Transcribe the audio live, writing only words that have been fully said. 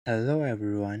Hello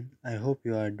everyone, I hope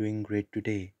you are doing great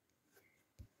today.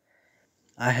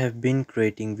 I have been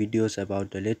creating videos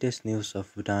about the latest news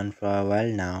of Bhutan for a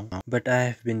while now, but I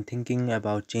have been thinking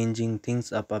about changing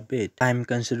things up a bit. I am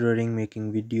considering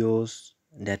making videos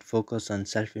that focus on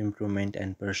self-improvement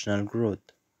and personal growth.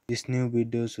 These new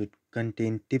videos would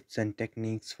contain tips and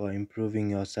techniques for improving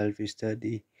your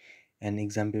self-study and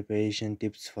exam preparation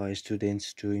tips for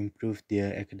students to improve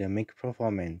their academic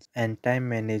performance, and time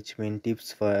management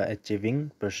tips for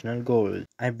achieving personal goals.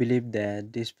 I believe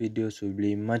that these videos will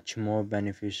be much more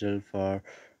beneficial for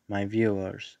my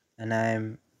viewers, and I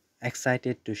am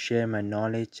excited to share my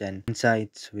knowledge and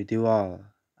insights with you all.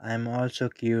 I am also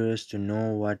curious to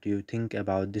know what you think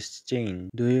about this change.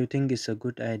 Do you think it's a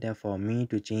good idea for me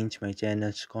to change my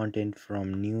channel's content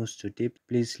from news to tips?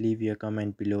 Please leave your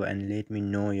comment below and let me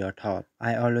know your thoughts.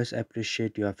 I always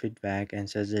appreciate your feedback and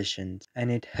suggestions,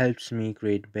 and it helps me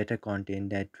create better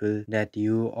content that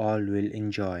you all will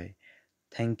enjoy.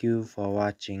 Thank you for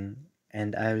watching,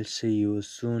 and I will see you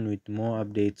soon with more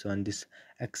updates on this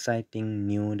exciting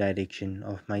new direction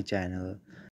of my channel.